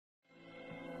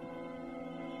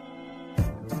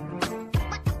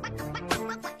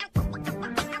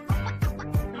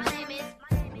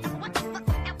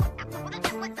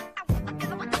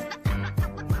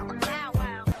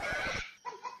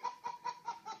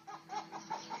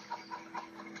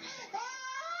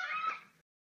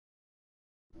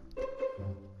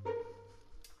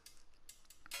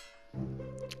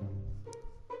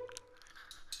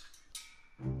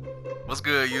What's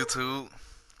good, YouTube?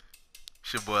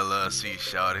 It's your boy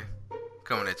Luvseatshawty,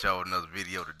 coming at y'all with another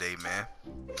video today, man.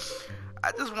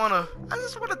 I just wanna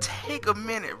take a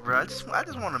minute, bro. I just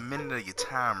want a minute of your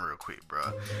time, real quick, bro.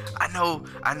 I know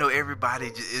everybody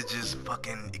is just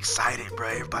fucking excited, bro.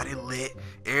 Everybody lit.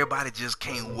 Everybody just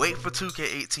can't wait for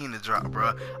 2K18 to drop,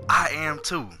 bro. I am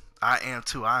too. I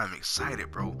am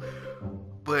excited, bro.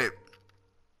 But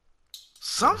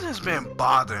something's been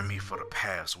bothering me for the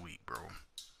past week, bro.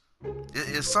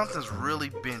 Something's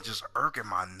really been just irking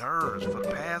my nerves for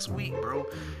the past week, bro.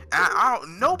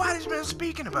 And nobody's been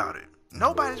speaking about it.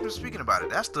 Nobody's been speaking about it.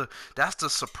 That's the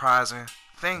surprising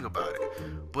thing about it.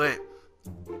 But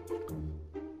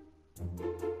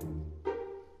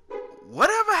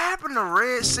whatever happened to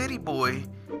Red City Boy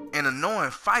and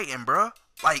Annoying fighting, bro?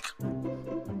 Like,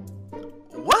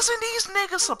 wasn't these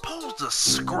niggas supposed to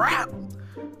scrap?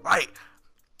 Like,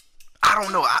 I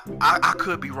don't know. I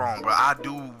could be wrong, but I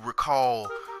do recall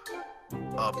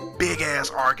a big ass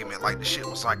argument. Like, the shit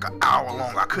was like an hour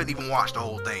long. I couldn't even watch the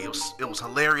whole thing. It was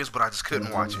hilarious, but I just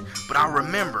couldn't watch it. But I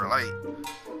remember, like,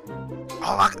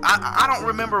 I don't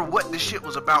remember what the shit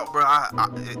was about, bro.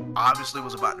 It obviously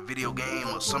was about the video game,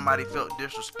 or somebody felt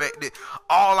disrespected.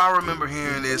 All I remember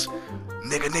hearing is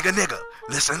nigga, nigga, nigga,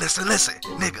 listen, listen, listen,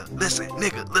 nigga, listen,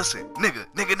 nigga, listen, nigga,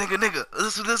 nigga, nigga, nigga,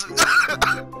 listen, listen.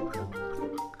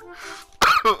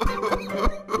 Oh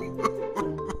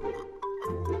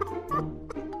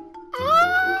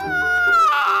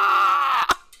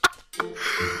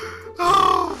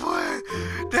boy,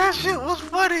 that shit was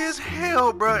funny as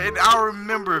hell, bro. And I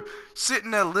remember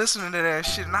sitting there listening to that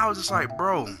shit, and I was just like,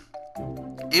 bro,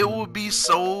 it would be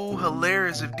so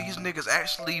hilarious if these niggas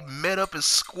actually met up and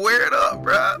squared up,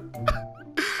 bro.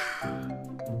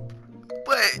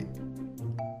 But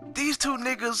these two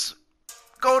niggas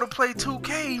go to play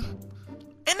 2K,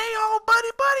 and they all buddy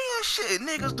and shit.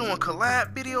 Niggas doing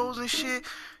collab videos and shit.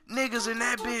 Niggas in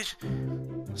that bitch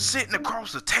sitting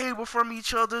across the table from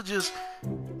each other, just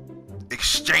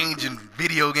exchanging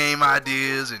video game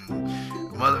ideas and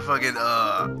motherfucking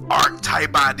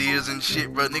archetype ideas and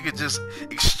shit, bro. Niggas just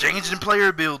exchanging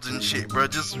player builds and shit, bro.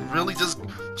 Just really just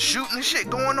shooting the shit,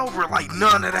 going over it like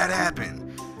none of that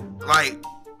happened. Like,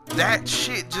 that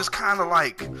shit just kind of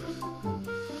like,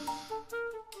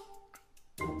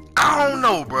 I don't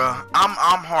know, bro.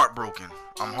 I'm heartbroken.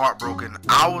 I'm heartbroken.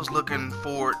 I was looking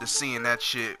forward to seeing that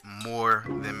shit more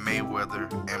than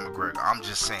Mayweather and McGregor. I'm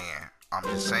just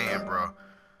saying, bro.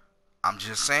 I'm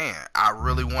just saying. I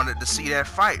really wanted to see that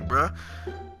fight, bro.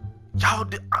 Y'all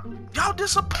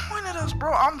disappointed us,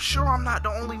 bro. I'm sure I'm not the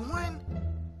only one.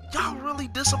 Y'all really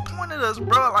disappointed us,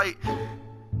 bro. Like,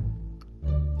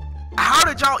 how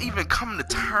did y'all even come to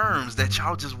terms that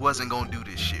y'all just wasn't gonna do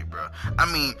this shit, bro? I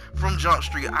mean, from Jump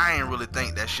Street, I ain't really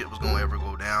think that shit was gonna ever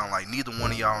go down. Like, neither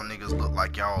one of y'all niggas look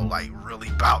like y'all like really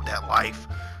bout that life,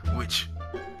 which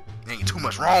ain't too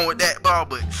much wrong with that, bro.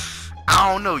 But I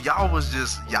don't know, y'all was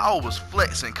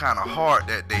flexing kind of hard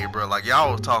that day, bro. Like,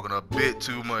 y'all was talking a bit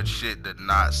too much shit to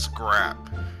not scrap.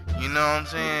 You know what I'm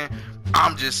saying?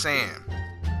 I'm just saying.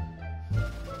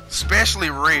 Especially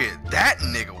Red, that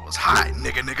nigga was hot.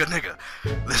 Nigga, nigga, nigga.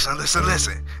 Listen, listen,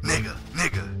 listen. Nigga,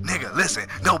 nigga, nigga, listen.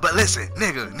 No, but listen.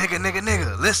 Nigga, nigga, nigga,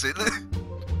 nigga, listen.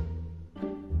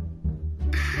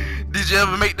 Did you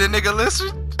ever make that nigga listen?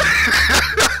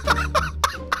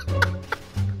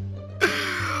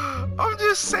 I'm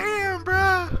just saying,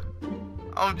 bro.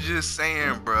 I'm just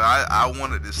saying, bro. I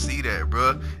wanted to see that,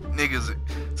 bro. Niggas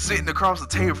sitting across the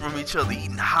table from each other,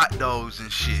 eating hot dogs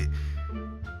and shit.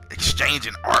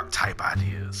 Exchanging archetype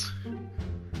ideas.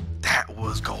 That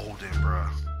was golden, bro.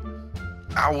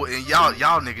 And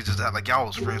y'all niggas just act like y'all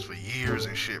was friends for years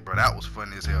and shit, bro. That was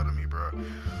funny as hell to me, bro.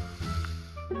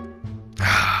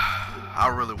 I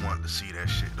really wanted to see that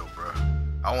shit though, bro.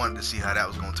 I wanted to see how that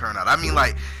was gonna turn out. I mean,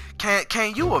 like,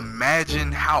 can you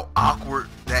imagine how awkward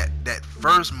that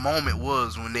first moment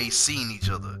was when they seen each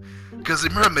other? Because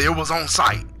remember, it was on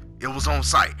site. It was on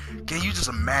site. Can you just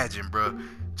imagine, bro?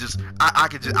 Just I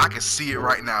can see it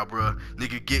right now, bro.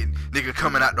 Nigga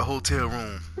coming out the hotel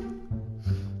room.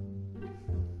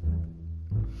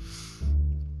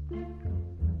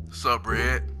 What's up,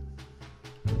 Red?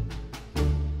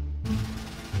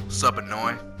 What's up,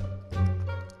 Annoying?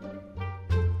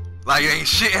 Like, ain't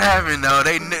shit happening though.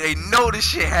 They know this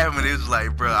shit happening. It's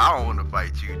like, bro, I don't want to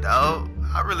fight you, dog.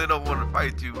 I really don't want to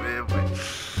fight you, man. But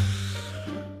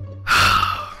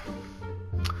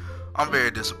I'm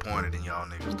very disappointed in y'all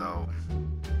niggas, dog.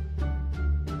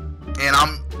 And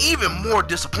I'm even more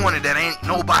disappointed that ain't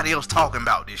nobody else talking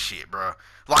about this shit, bro.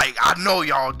 Like, I know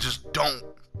y'all just don't.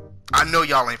 I know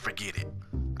y'all ain't forget it.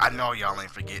 I know y'all ain't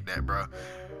forget that, bro.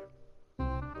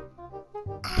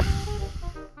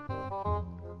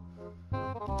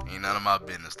 Ain't none of my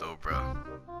business though, bro.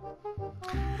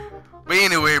 But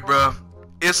anyway, bro,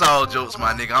 it's all jokes,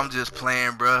 my nigga. I'm just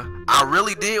playing, bro. I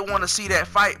really did want to see that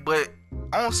fight, but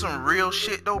on some real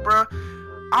shit though, bro,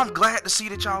 I'm glad to see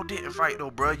that y'all didn't fight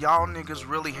though, bro. Y'all niggas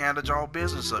really handled y'all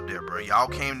business up there, bro. Y'all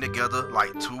came together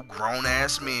like two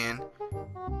grown-ass men,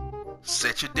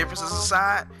 set your differences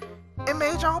aside, and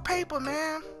made y'all paper,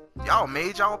 man. Y'all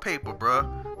made y'all paper, bro.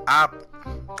 I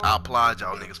applaud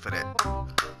y'all niggas for that.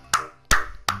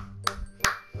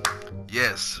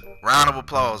 Yes, round of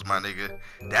applause, my nigga.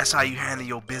 That's how you handle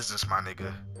your business, my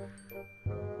nigga.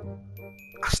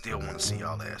 I still want to see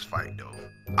y'all ass fight though.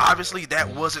 Obviously,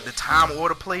 that wasn't the time or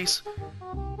the place,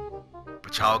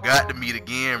 but y'all got to meet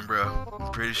again, bro.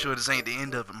 I'm pretty sure this ain't the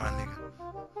end of it, my nigga.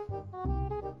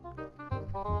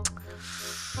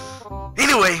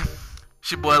 Anyway,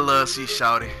 it's your boy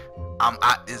Luvseatshawty. I'm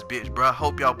out this bitch, bro.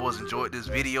 Hope y'all boys enjoyed this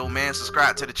video, man.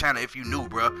 Subscribe to the channel if you new,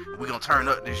 bro. We gonna turn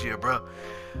up this year, bro.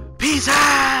 Peace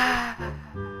out.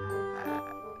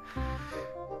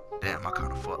 Damn, I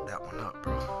kind of fucked that one up,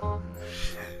 bro.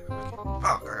 Shit.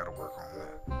 Fuck.